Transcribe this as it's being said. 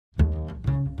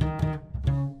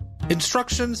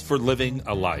Instructions for living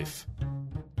a life.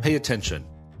 Pay attention.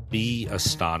 Be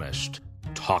astonished.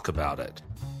 Talk about it.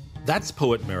 That's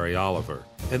poet Mary Oliver,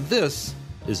 and this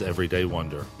is Everyday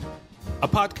Wonder, a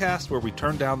podcast where we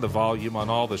turn down the volume on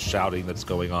all the shouting that's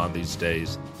going on these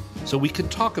days so we can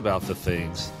talk about the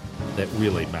things that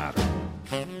really matter.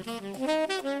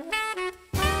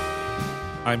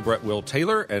 I'm Brett Will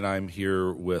Taylor, and I'm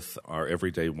here with our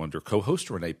Everyday Wonder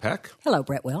co-host, Renee Peck. Hello,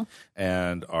 Brett Will.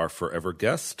 And our forever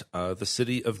guest, the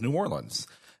city of New Orleans.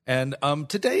 And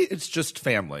today it's just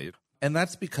family. And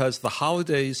that's because the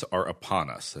holidays are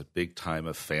upon us, a big time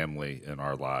of family in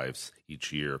our lives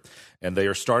each year. And they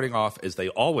are starting off, as they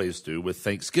always do, with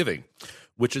Thanksgiving,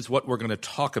 which is what we're going to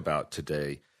talk about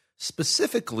today,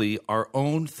 specifically our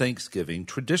own Thanksgiving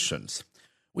traditions.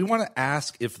 We want to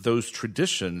ask if those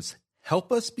traditions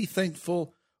help us be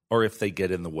thankful or if they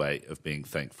get in the way of being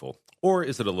thankful. Or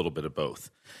is it a little bit of both?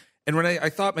 And Renee,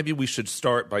 I thought maybe we should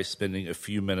start by spending a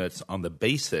few minutes on the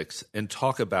basics and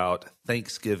talk about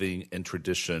Thanksgiving and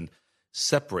tradition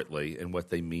separately and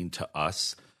what they mean to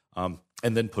us,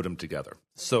 and then put them together.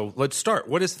 So let's start.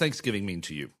 What does Thanksgiving mean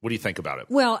to you? What do you think about it?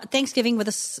 Well, Thanksgiving with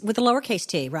a lowercase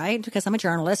t, right? Because I'm a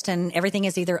journalist and everything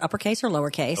is either uppercase or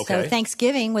lowercase. Okay. So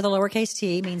Thanksgiving with a lowercase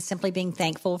t means simply being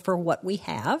thankful for what we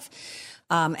have.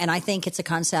 And I think it's a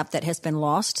concept that has been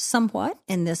lost somewhat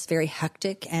in this very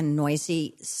hectic and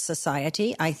noisy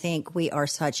society. I think we are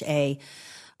such a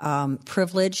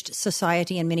privileged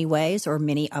society in many ways, or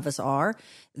many of us are,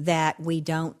 that we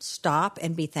don't stop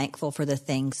and be thankful for the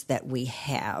things that we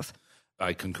have.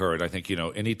 I concur. And I think,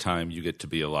 anytime you get to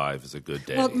be alive is a good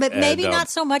day. Well, but maybe not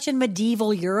so much in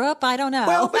medieval Europe. I don't know.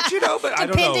 Well, but I don't know.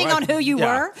 Depending on who you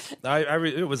were.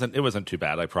 It wasn't too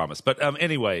bad, I promise. But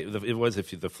anyway, it was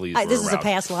if the fleas were This is around. a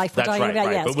past life we're That's talking about.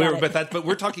 right. Yes, But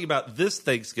we're talking about this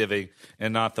Thanksgiving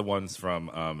and not the ones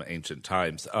from ancient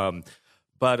times.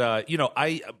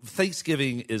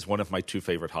 Thanksgiving is one of my two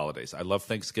favorite holidays. I love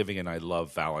Thanksgiving and I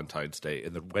love Valentine's Day.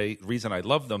 And the reason I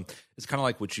love them is kind of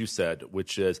like what you said,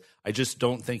 which is I just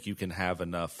don't think you can have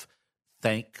enough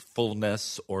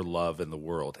thankfulness or love in the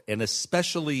world. And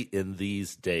especially in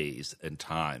these days and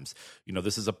times.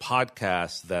 This is a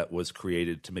podcast that was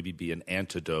created to maybe be an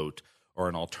antidote or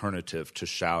an alternative to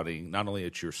shouting, not only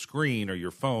at your screen or your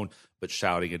phone, but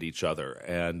shouting at each other.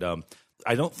 And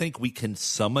I don't think we can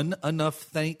summon enough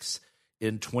thanks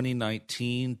in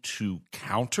 2019 to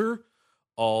counter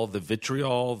all the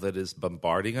vitriol that is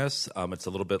bombarding us. It's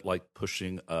a little bit like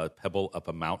pushing a pebble up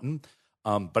a mountain,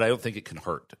 but I don't think it can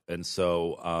hurt. And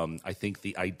so I think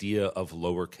the idea of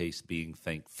lowercase being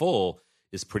thankful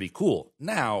is pretty cool.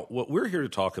 Now, what we're here to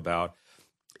talk about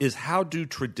is how do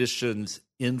traditions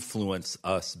influence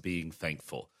us being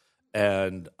thankful?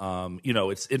 And,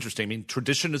 it's interesting. I mean,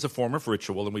 tradition is a form of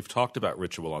ritual, and we've talked about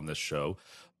ritual on this show.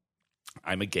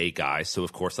 I'm a gay guy, so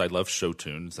of course I love show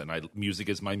tunes, and music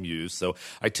is my muse. So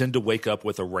I tend to wake up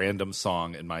with a random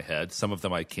song in my head. Some of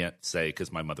them I can't say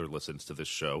because my mother listens to this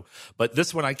show, but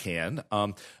this one I can.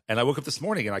 And I woke up this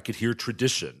morning and I could hear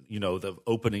Tradition, the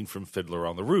opening from Fiddler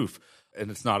on the Roof. And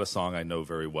it's not a song I know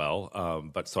very well,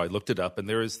 but so I looked it up, and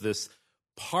there is this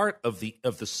part of the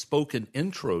spoken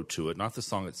intro to it, not the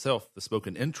song itself, the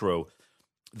spoken intro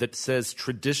that says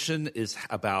tradition is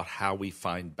about how we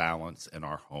find balance in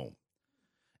our home.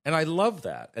 And I love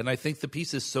that. And I think the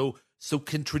piece is so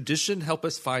can tradition help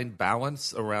us find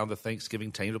balance around the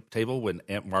Thanksgiving table when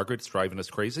Aunt Margaret's driving us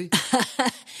crazy?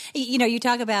 You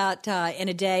talk about in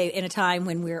a time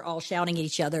when we're all shouting at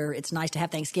each other, it's nice to have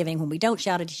Thanksgiving. When we don't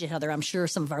shout at each other, I'm sure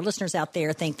some of our listeners out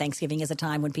there think Thanksgiving is a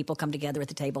time when people come together at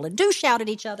the table and do shout at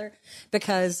each other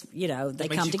because, they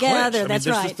come together. That's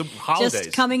right.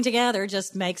 Just coming together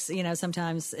just makes,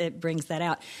 sometimes it brings that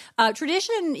out.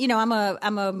 Tradition, I'm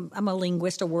a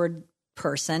linguist, a word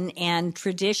person, and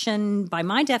tradition, by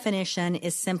my definition,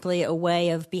 is simply a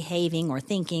way of behaving or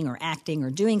thinking or acting or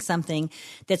doing something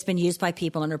that's been used by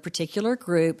people in a particular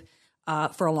group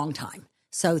for a long time.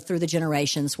 So through the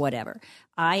generations, whatever.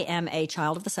 I am a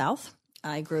child of the South.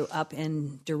 I grew up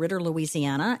in DeRidder,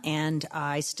 Louisiana, and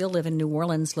I still live in New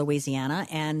Orleans, Louisiana.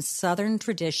 And Southern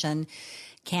tradition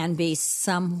can be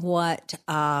somewhat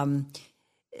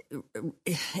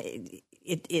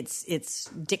it's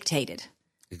dictated.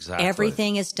 Exactly.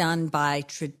 Everything is done by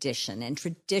tradition, and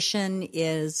tradition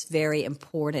is very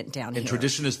important down here. And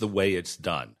tradition is the way it's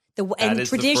done.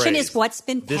 Tradition is what's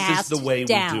been passed down. This is the way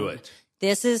we do it.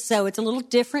 So it's a little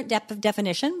different depth of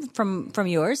definition from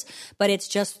yours, but it's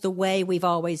just the way we've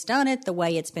always done it, the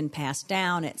way it's been passed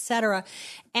down, et cetera.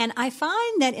 And I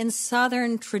find that in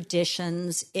Southern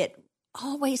traditions, it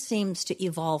always seems to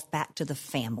evolve back to the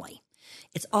family.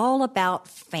 It's all about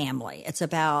family. It's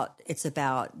about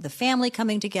the family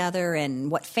coming together and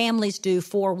what families do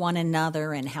for one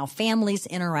another and how families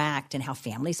interact and how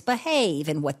families behave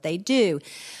and what they do.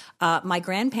 My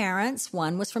grandparents,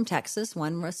 one was from Texas,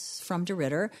 one was from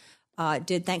DeRidder,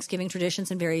 did Thanksgiving traditions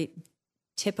in very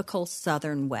typical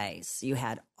Southern ways. You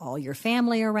had all your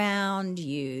family around,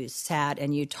 you sat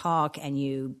and you talked and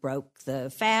you broke the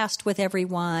fast with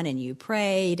everyone and you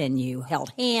prayed and you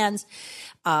held hands.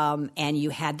 And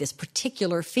you had this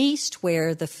particular feast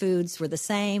where the foods were the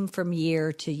same from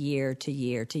year to year to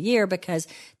year to year because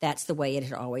that's the way it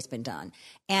had always been done.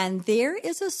 And there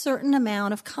is a certain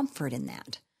amount of comfort in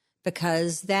that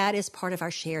because that is part of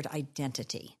our shared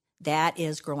identity. That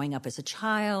is growing up as a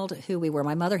child, who we were.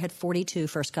 My mother had 42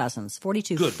 first cousins,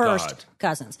 42 Good first God.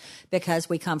 cousins, because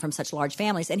we come from such large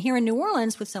families. And here in New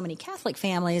Orleans, with so many Catholic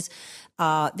families,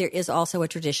 there is also a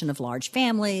tradition of large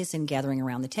families and gathering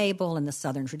around the table. And the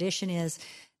Southern tradition is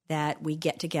that we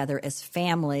get together as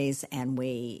families and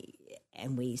we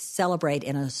celebrate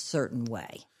in a certain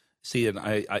way. See, and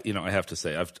I have to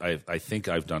say, I think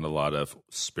I've done a lot of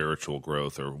spiritual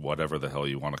growth or whatever the hell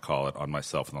you want to call it on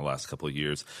myself in the last couple of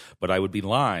years. But I would be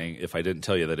lying if I didn't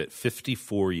tell you that at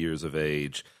 54 years of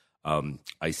age,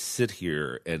 I sit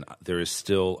here and there is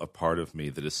still a part of me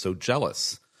that is so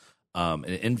jealous and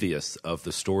envious of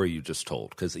the story you just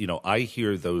told. Because, I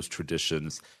hear those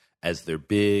traditions as they're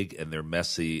big and they're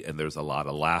messy and there's a lot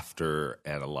of laughter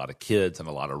and a lot of kids and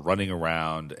a lot of running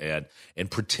around and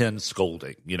pretend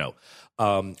scolding,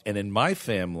 And in my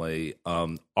family,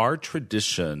 our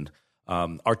traditions,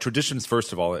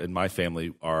 first of all, in my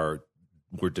family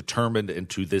were determined, and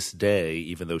to this day,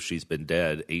 even though she's been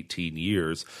dead 18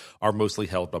 years, are mostly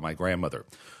held by my grandmother,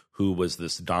 who was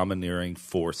this domineering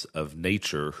force of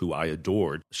nature who I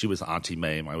adored. She was Auntie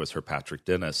Mame. I was her Patrick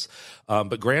Dennis.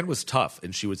 But Gran was tough,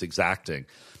 and she was exacting.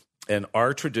 And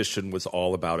our tradition was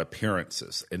all about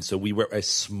appearances. And so we were a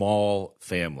small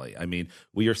family. I mean,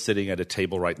 we are sitting at a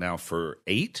table right now for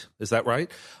 8. Is that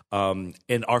right?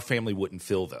 And our family wouldn't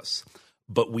fill this.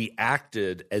 But we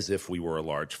acted as if we were a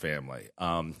large family.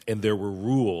 And there were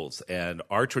rules. And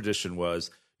our tradition was,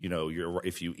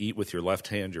 if you eat with your left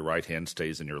hand, your right hand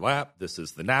stays in your lap. This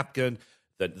is the napkin.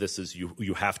 That this is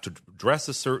you have to dress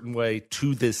a certain way.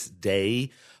 To this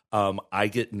day, I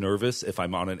get nervous if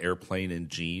I'm on an airplane in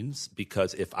jeans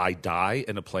because if I die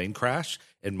in a plane crash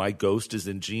and my ghost is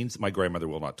in jeans, my grandmother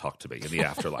will not talk to me in the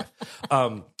afterlife.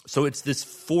 So it's this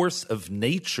force of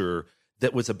nature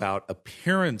that was about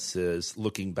appearances,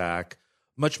 looking back,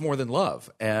 much more than love.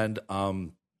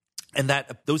 And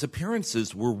that those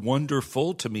appearances were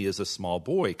wonderful to me as a small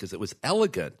boy because it was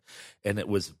elegant and it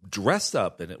was dressed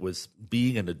up and it was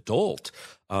being an adult,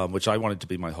 which I wanted to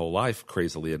be my whole life,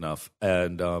 crazily enough.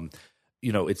 And,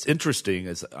 it's interesting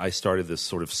as I started this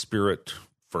sort of spirit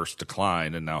first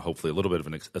decline and now hopefully a little bit of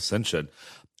an ascension.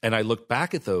 And I look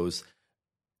back at those,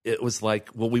 it was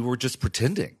like, well, we were just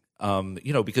pretending.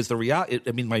 Because the reality,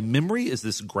 my memory is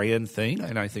this grand thing.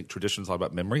 And I think tradition's all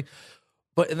about memory.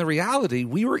 But in the reality,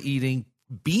 we were eating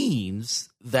beans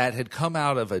that had come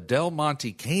out of a Del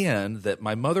Monte can that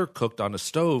my mother cooked on a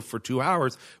stove for 2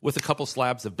 hours with a couple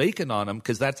slabs of bacon on them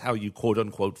because that's how you quote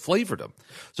unquote flavored them.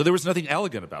 So there was nothing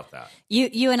elegant about that.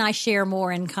 You and I share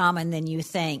more in common than you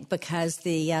think because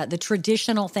the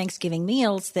traditional Thanksgiving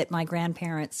meals that my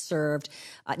grandparents served,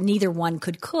 neither one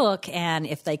could cook, and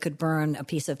if they could burn a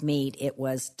piece of meat, it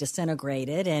was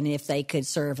disintegrated, and if they could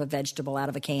serve a vegetable out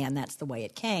of a can, that's the way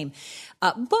it came.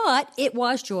 But it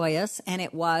was joyous, and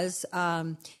it was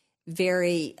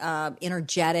very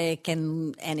energetic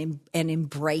and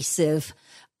embracive.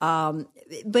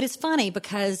 But it's funny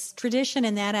because tradition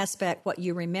in that aspect, what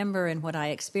you remember and what I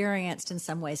experienced in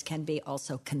some ways can be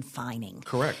also confining.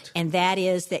 Correct. And that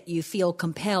is that you feel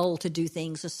compelled to do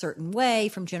things a certain way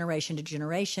from generation to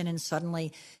generation, and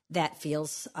suddenly that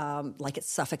feels like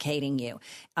it's suffocating you.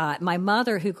 My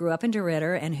mother, who grew up in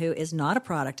DeRidder and who is not a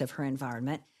product of her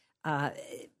environment,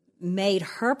 made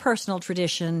her personal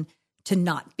tradition to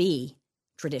not be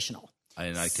traditional.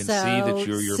 And I can see that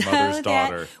you're your mother's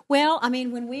daughter.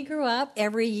 When we grew up,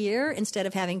 every year, instead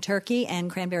of having turkey and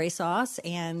cranberry sauce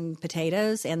and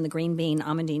potatoes and the green bean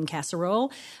amandine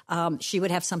casserole, she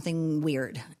would have something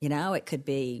weird. It could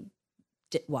be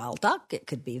wild duck. It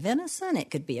could be venison.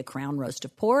 It could be a crown roast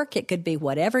of pork. It could be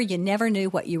whatever. You never knew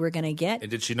what you were going to get.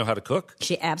 And did she know how to cook?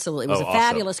 She absolutely was a awesome.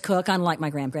 fabulous cook, unlike my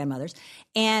grandmothers.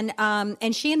 And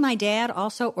she and my dad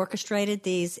also orchestrated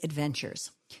these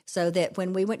adventures. So that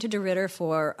when we went to DeRidder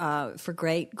for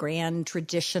great, grand,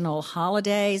 traditional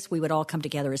holidays, we would all come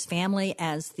together as family,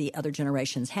 as the other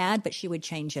generations had, but she would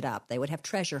change it up. They would have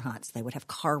treasure hunts. They would have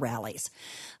car rallies.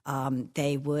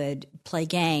 They would play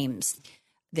games.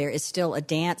 There is still a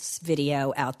dance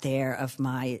video out there of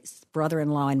my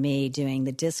brother-in-law and me doing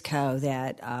the disco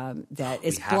that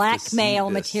is blackmail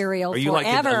material forever. Are you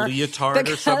forever. like in a leotard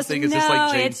or something? Is this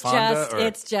like Jane Fonda?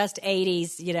 It's just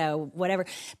 80s, whatever.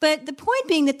 But the point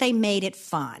being that they made it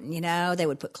fun. They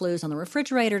would put clues on the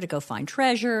refrigerator to go find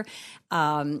treasure.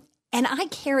 And I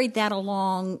carried that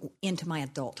along into my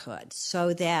adulthood,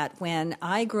 so that when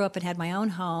I grew up and had my own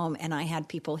home and I had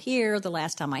people here, the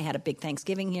last time I had a big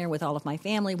Thanksgiving here with all of my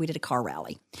family, we did a car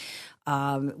rally.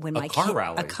 A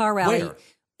car rally? Where?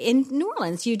 In New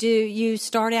Orleans, you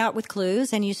start out with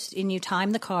clues and you time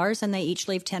the cars, and they each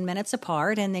leave 10 minutes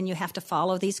apart, and then you have to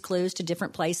follow these clues to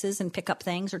different places and pick up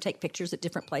things or take pictures at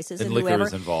different places. And liquor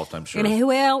is involved, I'm sure.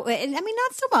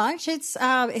 Not so much. It's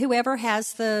whoever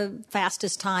has the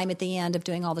fastest time at the end of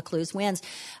doing all the clues wins.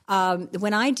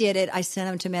 When I did it, I sent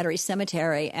them to Metairie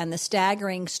Cemetery, and the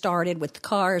staggering started with the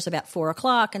cars about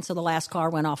 4:00, and so the last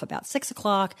car went off about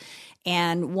 6:00.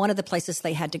 And one of the places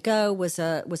they had to go was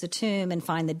a tomb and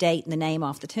find the date and the name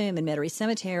off the tomb in Metairie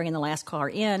Cemetery. And the last car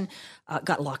in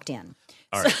got locked in.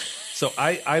 All right. So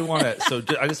I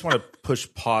just want to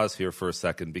push pause here for a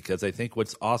second, because I think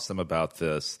what's awesome about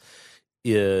this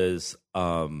is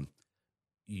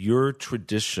your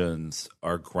traditions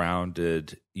are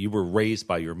grounded. You were raised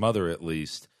by your mother, at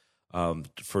least,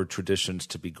 for traditions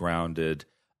to be grounded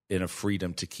in a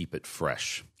freedom to keep it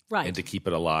fresh. Right. And to keep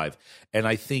it alive. And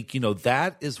I think,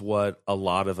 that is what a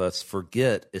lot of us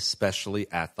forget,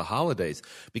 especially at the holidays.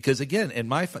 Because again,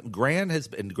 Gran,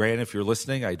 if you're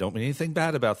listening, I don't mean anything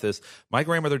bad about this. My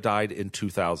grandmother died in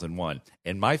 2001.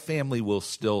 And my family will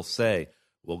still say,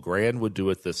 well, Gran would do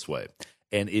it this way.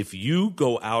 And if you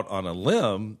go out on a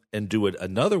limb and do it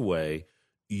another way,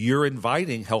 you're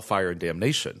inviting hellfire and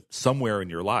damnation somewhere in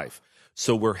your life.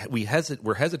 So we're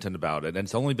hesitant about it, and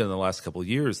it's only been in the last couple of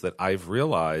years that I've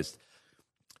realized,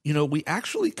 we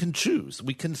actually can choose.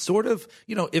 We can sort of,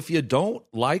 if you don't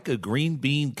like a green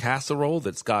bean casserole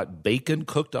that's got bacon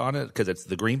cooked on it, because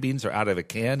the green beans are out of a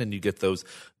can, and you get those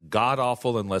god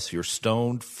awful, unless you're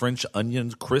stoned, French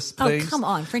onion crisp things. Oh, come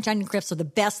on! French onion crisps are the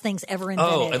best things ever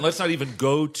invented. Oh, and let's not even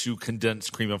go to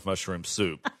condensed cream of mushroom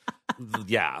soup.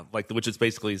 Yeah, which is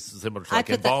basically similar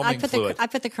to embalming fluid. I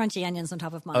put the crunchy onions on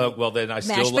top of mine. Well, then I do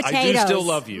potatoes. still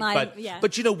love you. But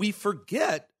we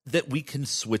forget that we can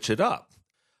switch it up.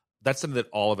 That's something that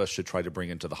all of us should try to bring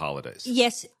into the holidays.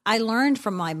 Yes, I learned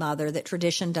from my mother that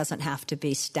tradition doesn't have to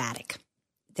be static,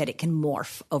 that it can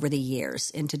morph over the years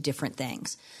into different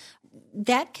things.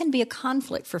 That can be a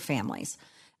conflict for families.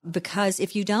 Because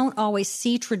if you don't always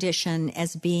see tradition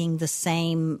as being the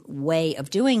same way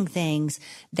of doing things,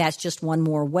 that's just one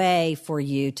more way for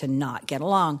you to not get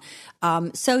along.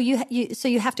 So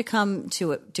you have to come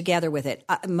to it together with it.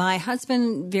 My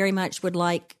husband very much would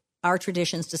like our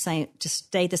traditions to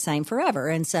stay the same forever.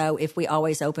 And so if we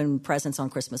always open presents on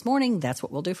Christmas morning, that's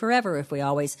what we'll do forever. If we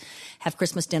always have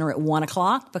Christmas dinner at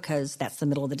 1:00, because that's the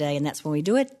middle of the day and that's when we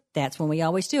do it, that's when we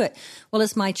always do it. Well,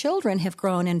 as my children have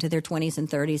grown into their 20s and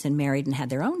 30s and married and had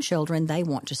their own children, they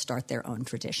want to start their own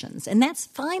traditions. And that's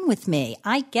fine with me.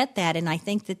 I get that, and I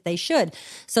think that they should.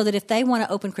 So that if they want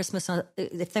to open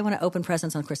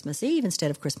presents on Christmas Eve instead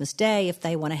of Christmas Day, if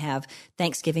they want to have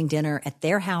Thanksgiving dinner at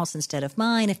their house instead of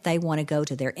mine, if they want to go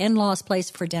to their in-laws' place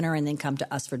for dinner and then come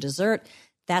to us for dessert,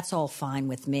 that's all fine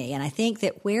with me. And I think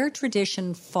that where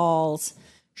tradition falls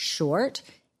short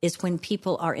is when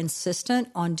people are insistent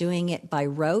on doing it by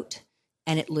rote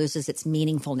and it loses its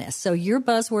meaningfulness. So your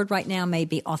buzzword right now may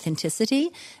be authenticity.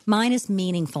 Mine is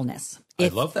meaningfulness. I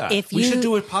love that. We should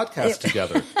do a podcast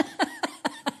together.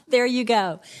 There you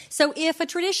go. So if a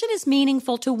tradition is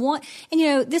meaningful to one,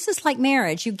 and this is like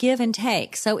marriage, you give and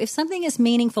take. So if something is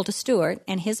meaningful to Stuart,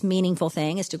 and his meaningful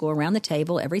thing is to go around the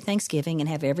table every Thanksgiving and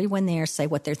have everyone there say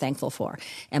what they're thankful for.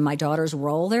 And my daughters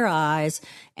roll their eyes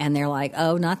and they're like,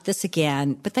 oh, not this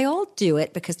again. But they all do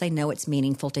it because they know it's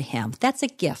meaningful to him. That's a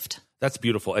gift. That's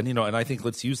beautiful. And, and I think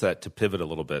let's use that to pivot a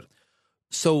little bit.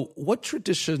 So what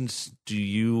traditions do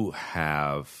you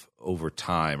have over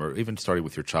time, or even starting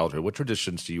with your childhood, what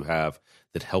traditions do you have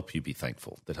that help you be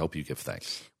thankful, that help you give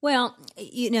thanks? Well,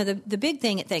 the big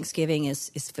thing at Thanksgiving is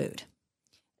food.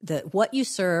 What you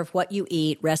serve, what you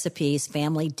eat, recipes,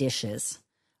 family dishes.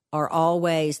 are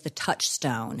always the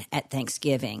touchstone at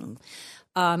Thanksgiving.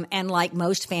 And like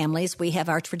most families, we have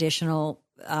our traditional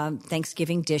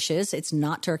Thanksgiving dishes. It's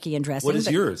not turkey and dressing. What is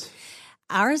yours?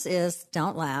 Ours is,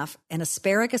 don't laugh, an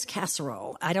asparagus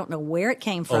casserole. I don't know where it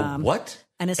came from. What?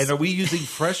 And are we using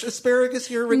fresh asparagus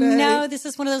here, Renee? No, this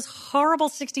is one of those horrible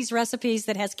 60s recipes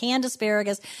that has canned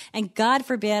asparagus. And God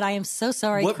forbid, I am so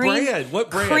sorry. What brand?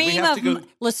 Cream of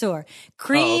Le Sueur.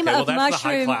 Cream of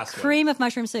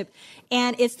mushroom soup.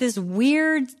 And it's this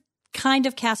weird kind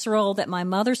of casserole that my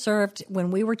mother served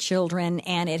when we were children,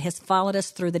 and it has followed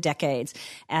us through the decades.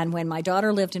 And when my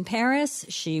daughter lived in Paris,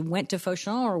 she went to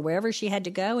Fauchon or wherever she had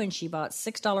to go, and she bought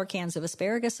 $6 cans of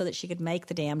asparagus so that she could make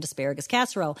the damned asparagus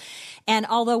casserole. And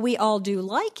although we all do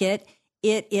like it,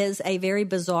 it is a very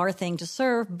bizarre thing to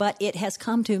serve, but it has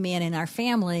come to me and in our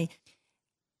family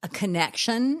a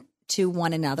connection to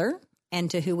one another and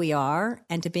to who we are,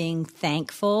 and to being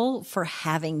thankful for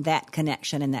having that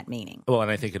connection and that meaning. Well,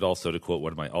 and I think it also, to quote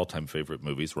one of my all-time favorite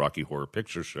movies, Rocky Horror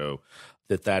Picture Show,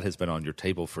 that has been on your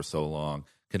table for so long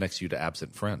connects you to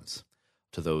absent friends,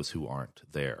 to those who aren't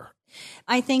there.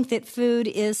 I think that food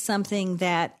is something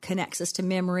that connects us to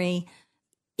memory.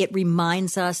 It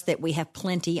reminds us that we have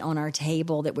plenty on our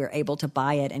table, that we're able to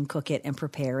buy it and cook it and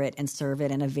prepare it and serve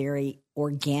it in a very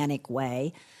organic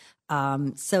way.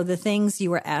 So the things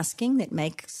you were asking that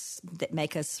make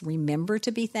us remember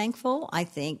to be thankful, I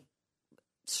think,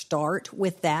 start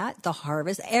with that, the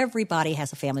harvest. Everybody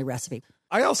has a family recipe.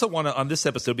 I also want to, on this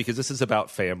episode, because this is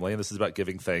about family and this is about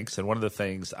giving thanks, and one of the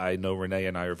things I know Renee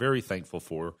and I are very thankful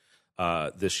for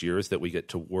this year is that we get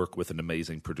to work with an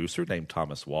amazing producer named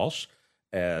Thomas Walsh.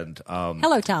 And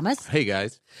hello, Thomas. Hey,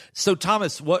 guys. So,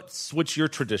 Thomas, what's your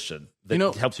tradition that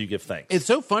helps you give thanks? It's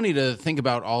so funny to think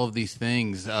about all of these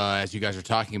things as you guys are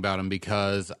talking about them,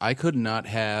 because I could not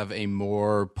have a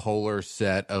more polar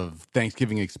set of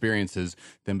Thanksgiving experiences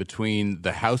than between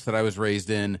the house that I was raised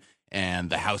in and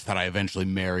the house that I eventually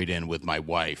married in with my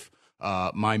wife.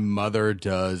 My mother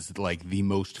does like the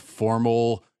most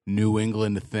formal New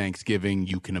England Thanksgiving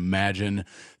you can imagine.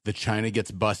 The china gets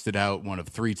busted out 1 of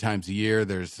 3 times a year.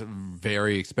 There's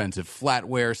very expensive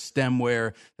flatware,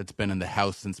 stemware that's been in the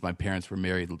house since my parents were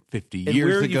married 50 years ago.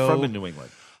 Where are you from in New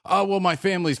England? Well, my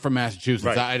family's from Massachusetts.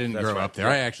 Right. I didn't grow up there.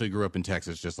 Right. I actually grew up in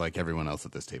Texas, just like everyone else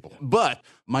at this table. But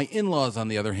my in-laws, on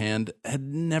the other hand, had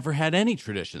never had any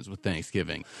traditions with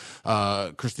Thanksgiving.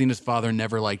 Christina's father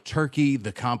never liked turkey.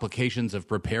 The complications of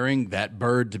preparing that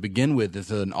bird to begin with is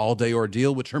an all-day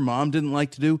ordeal, which her mom didn't like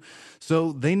to do.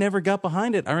 So they never got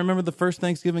behind it. I remember the first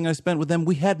Thanksgiving I spent with them,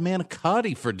 we had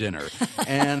manicotti for dinner.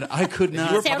 And I could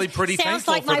not... You were probably pretty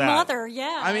thankful like for that. my mother,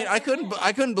 yeah. I mean, I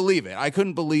couldn't believe it. I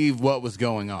couldn't believe what was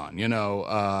going on.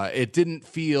 It didn't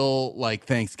feel like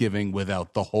Thanksgiving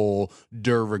without the whole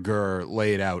de rigueur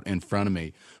laid out in front of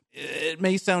me. It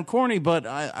may sound corny, but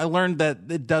I learned that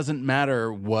it doesn't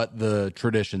matter what the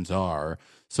traditions are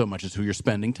so much as who you're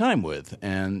spending time with.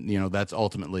 And, that's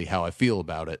ultimately how I feel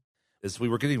about it. As we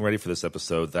were getting ready for this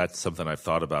episode, that's something I've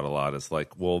thought about a lot. Is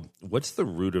like, well, what's the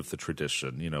root of the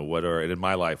tradition? And in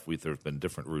my life, there have been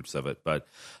different roots of it, but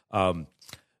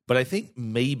I think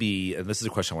maybe, and this is a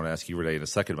question I want to ask you, Renee, in a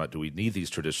second about do we need these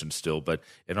traditions still? But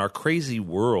in our crazy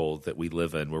world that we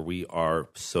live in, where we are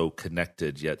so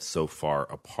connected yet so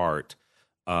far apart,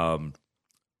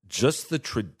 just the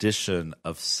tradition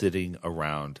of sitting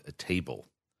around a table,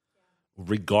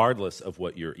 regardless of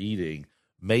what you're eating,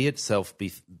 may itself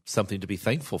be something to be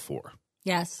thankful for.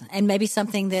 Yes, and maybe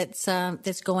something that's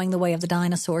going the way of the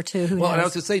dinosaur too. Who knows? And I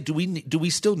was going to say, do we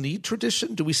still need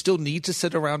tradition? Do we still need to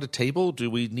sit around a table? Do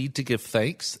we need to give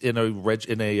thanks in a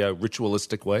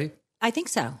ritualistic way? I think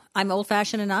so. I'm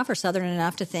old-fashioned enough or Southern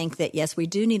enough to think that, yes, we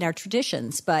do need our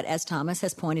traditions. But as Thomas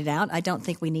has pointed out, I don't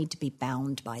think we need to be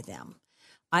bound by them.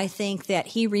 I think that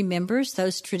he remembers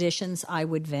those traditions, I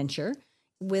would venture,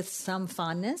 with some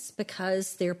fondness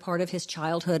because they're part of his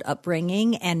childhood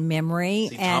upbringing and memory.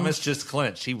 See, Thomas just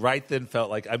clinched. He right then felt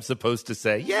like I'm supposed to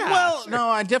say, yeah. Well, sure. no,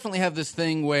 I definitely have this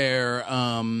thing where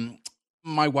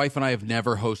my wife and I have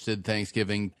never hosted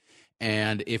Thanksgiving.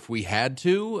 And if we had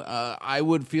to, I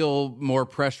would feel more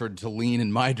pressured to lean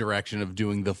in my direction of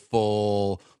doing the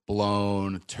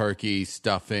full-blown turkey,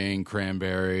 stuffing,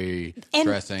 cranberry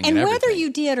dressing. And whether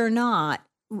you did or not,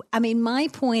 I mean, my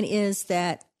point is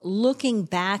that looking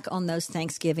back on those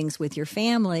Thanksgivings with your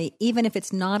family, even if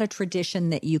it's not a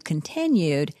tradition that you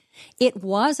continued, it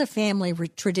was a family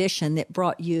tradition that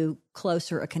brought you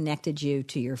closer or connected you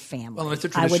to your family. Well, it's a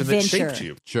tradition that shaped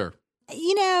you. Sure.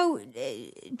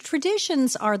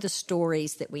 Traditions are the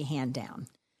stories that we hand down.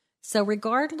 So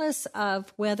regardless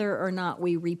of whether or not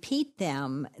we repeat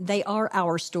them, they are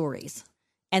our stories.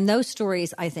 And those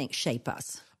stories, I think, shape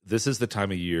us. this is the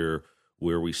time of year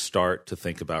where we start to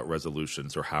think about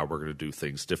resolutions or how we're going to do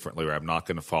things differently, or I'm not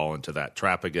going to fall into that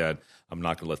trap again. I'm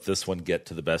not going to let this one get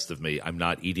to the best of me. I'm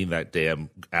not eating that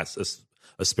damn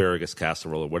asparagus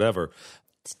casserole or whatever.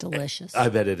 It's delicious. I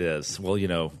bet it is. Well,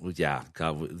 yeah,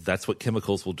 God, that's what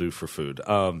chemicals will do for food.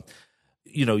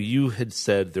 You had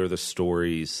said they're the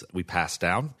stories we pass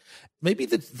down. Maybe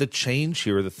the change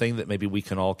here, the thing that maybe we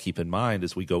can all keep in mind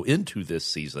as we go into this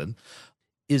season,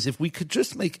 is if we could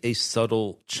just make a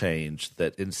subtle change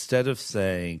that instead of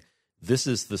saying, this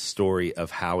is the story of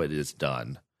how it is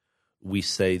done, we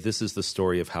say, this is the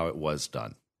story of how it was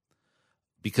done.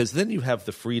 Because then you have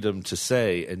the freedom to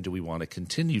say, and do we want to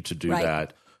continue to do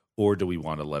that, or do we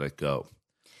want to let it go?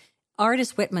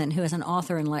 Ardis Whitman, who is an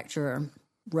author and lecturer,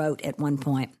 wrote at one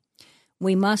point,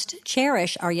 "We must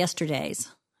cherish our yesterdays,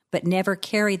 but never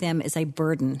carry them as a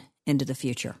burden into the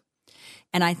future."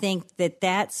 And I think that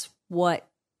that's what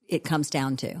it comes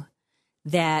down to,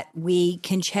 that we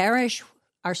can cherish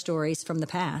our stories from the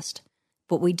past,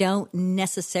 but we don't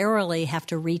necessarily have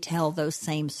to retell those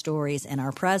same stories in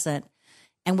our present.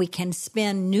 And we can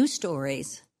spin new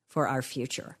stories for our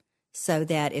future, so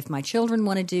that if my children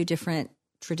want to do different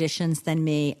traditions than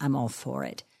me, I'm all for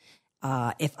it.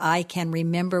 If I can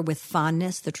remember with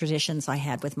fondness the traditions I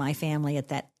had with my family at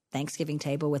that Thanksgiving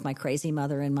table with my crazy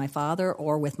mother and my father,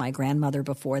 or with my grandmother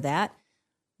before that,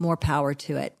 more power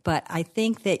to it. But I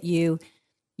think that you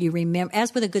remember,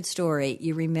 as with a good story,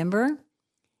 you remember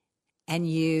and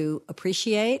you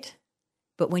appreciate,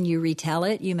 but when you retell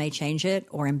it, you may change it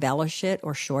or embellish it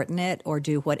or shorten it or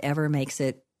do whatever makes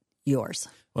it yours.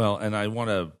 Well, and I want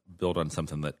to build on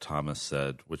something that Thomas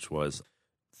said, which was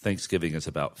Thanksgiving is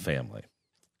about family.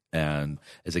 And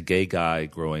as a gay guy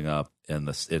growing up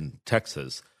in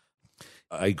Texas,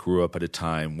 I grew up at a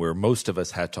time where most of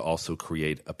us had to also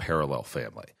create a parallel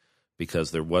family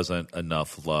because there wasn't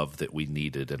enough love that we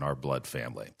needed in our blood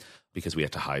family because we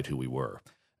had to hide who we were.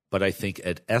 But I think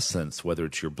at essence, whether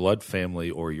it's your blood family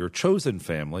or your chosen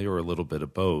family or a little bit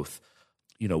of both,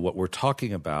 what we're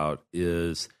talking about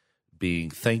is being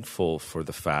thankful for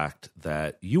the fact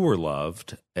that you were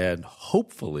loved and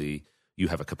hopefully you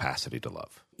have a capacity to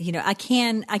love. I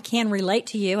can relate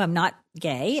to you. I'm not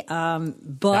gay, but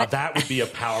now that would be a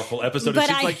powerful episode. But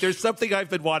she's like, "There's something I've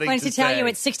been wanting to tell you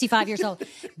at 65 years old."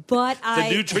 But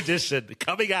it's a new tradition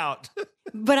coming out.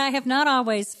 But I have not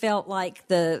always felt like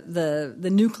the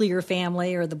nuclear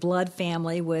family or the blood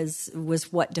family was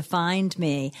what defined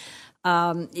me.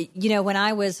 When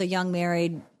I was a young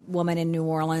married woman in New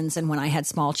Orleans, and when I had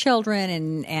small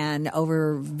children, and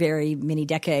over very many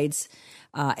decades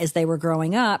as they were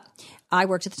growing up, I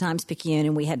worked at the Times-Picayune,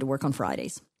 and we had to work on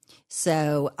Fridays.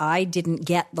 So I didn't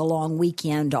get the long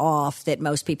weekend off that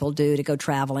most people do to go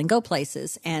travel and go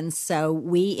places. And so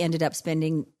we ended up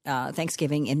spending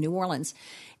Thanksgiving in New Orleans.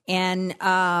 And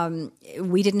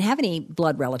we didn't have any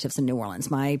blood relatives in New Orleans.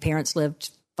 My parents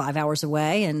lived 5 hours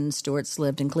away, and Stuart's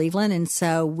lived in Cleveland. And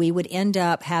so we would end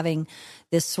up having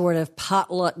this sort of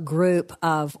potluck group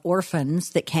of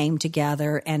orphans that came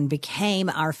together and became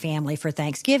our family for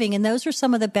Thanksgiving. And those are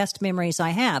some of the best memories I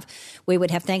have. We would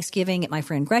have Thanksgiving at my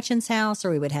friend Gretchen's house,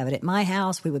 or we would have it at my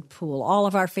house. We would pool all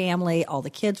of our family. All the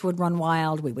kids would run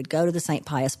wild. We would go to the St.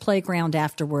 Pius playground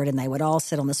afterward, and they would all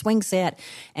sit on the swing set,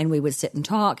 and we would sit and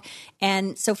talk.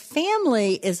 And so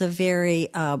family is a very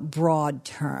broad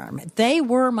term. They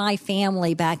were my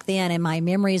family back then, and my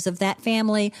memories of that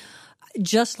family,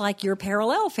 just like your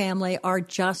parallel family, are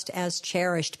just as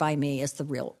cherished by me as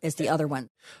the other one.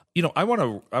 I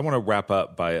want to wrap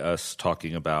up by us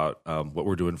talking about what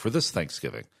we're doing for this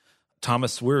Thanksgiving.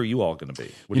 Thomas, where are you all going to be?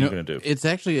 What are you going to do? It's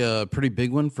actually a pretty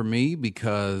big one for me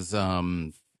because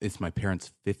it's my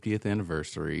parents' 50th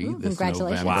anniversary this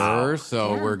congratulations. November. Wow.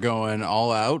 So we're going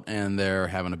all out, and they're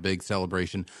having a big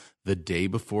celebration the day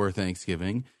before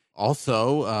Thanksgiving.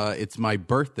 Also, it's my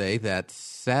birthday that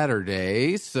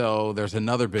Saturday, so there's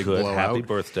another big blowout. Happy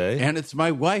birthday. And it's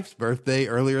my wife's birthday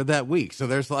earlier that week. So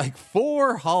there's like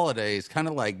 4 holidays kind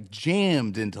of like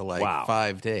jammed into like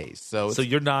 5 days. So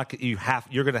you're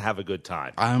going to have a good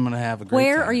time. I'm going to have a great time.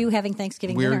 Where are you having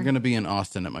Thanksgiving dinner? We're going to be in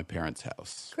Austin at my parents'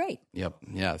 house. Great. Yep.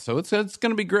 Yeah. So it's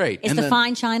going to be great. Is the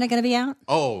fine china going to be out?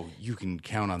 Oh, you can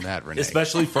count on that, Renee.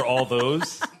 Especially for all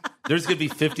those. There's going to be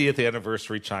 50th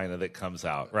anniversary china that comes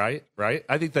out, right?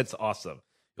 I think that's awesome.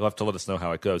 You'll have to let us know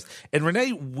how it goes. And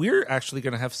Renee, we're actually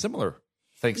going to have similar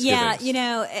Thanksgiving?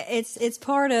 Yeah, it's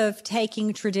part of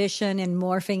taking tradition and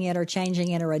morphing it or changing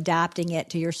it or adapting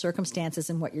it to your circumstances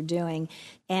and what you're doing.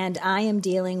 And I am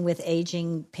dealing with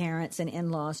aging parents and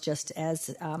in-laws just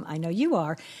as I know you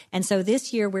are. And so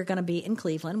this year we're going to be in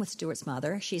Cleveland with Stuart's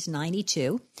mother. She's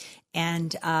 92,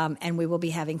 and we will be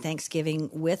having Thanksgiving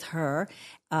with her.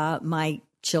 My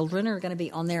children are going to be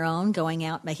on their own, going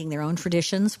out, making their own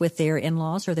traditions with their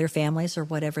in-laws or their families or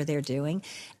whatever they're doing.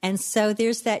 And so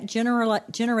there's that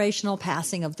generational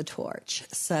passing of the torch,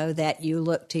 so that you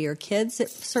look to your kids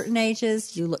at certain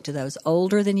ages, you look to those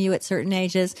older than you at certain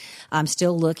ages. I'm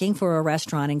still looking for a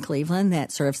restaurant in Cleveland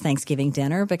that serves Thanksgiving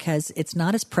dinner because it's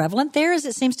not as prevalent there as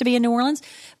it seems to be in New Orleans.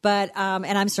 But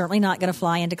and I'm certainly not going to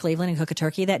fly into Cleveland and cook a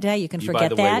turkey that day. You can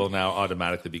forget that. By the way, will now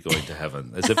automatically be going to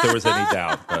heaven, as if there was any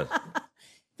doubt.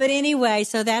 But anyway,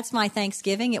 so that's my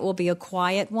Thanksgiving. It will be a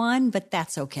quiet one, but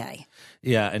that's okay.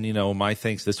 Yeah, and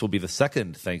this will be the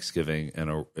second Thanksgiving in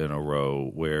a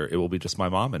row where it will be just my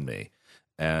mom and me.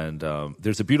 And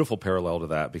there's a beautiful parallel to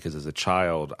that because as a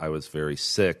child, I was very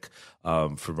sick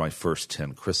for my first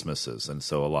 10 Christmases. And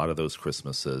so a lot of those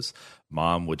Christmases,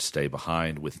 Mom would stay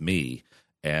behind with me.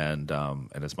 And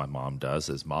as my mom does,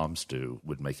 as moms do,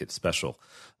 would make it special.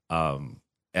 And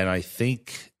I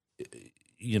think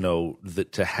that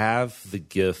to have the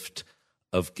gift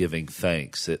of giving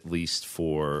thanks, at least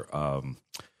for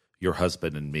your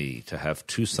husband and me, to have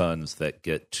two sons that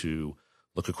get to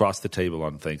look across the table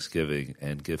on Thanksgiving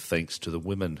and give thanks to the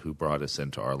women who brought us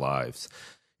into our lives,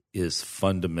 is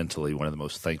fundamentally one of the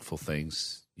most thankful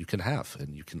things you can have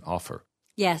and you can offer.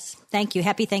 Yes. Thank you.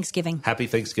 Happy Thanksgiving. Happy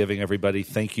Thanksgiving, everybody.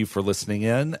 Thank you for listening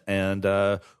in. And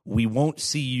we won't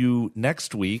see you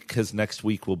next week because next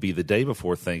week will be the day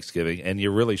before Thanksgiving. And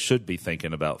you really should be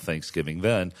thinking about Thanksgiving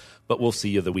then. But we'll see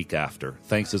you the week after.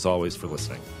 Thanks as always for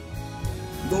listening.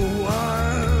 The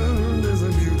wild is a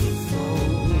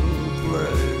beautiful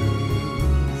place.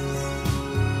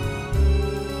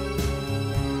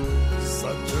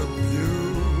 Such a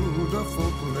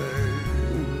beautiful place.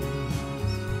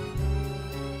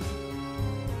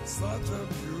 Such a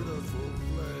beautiful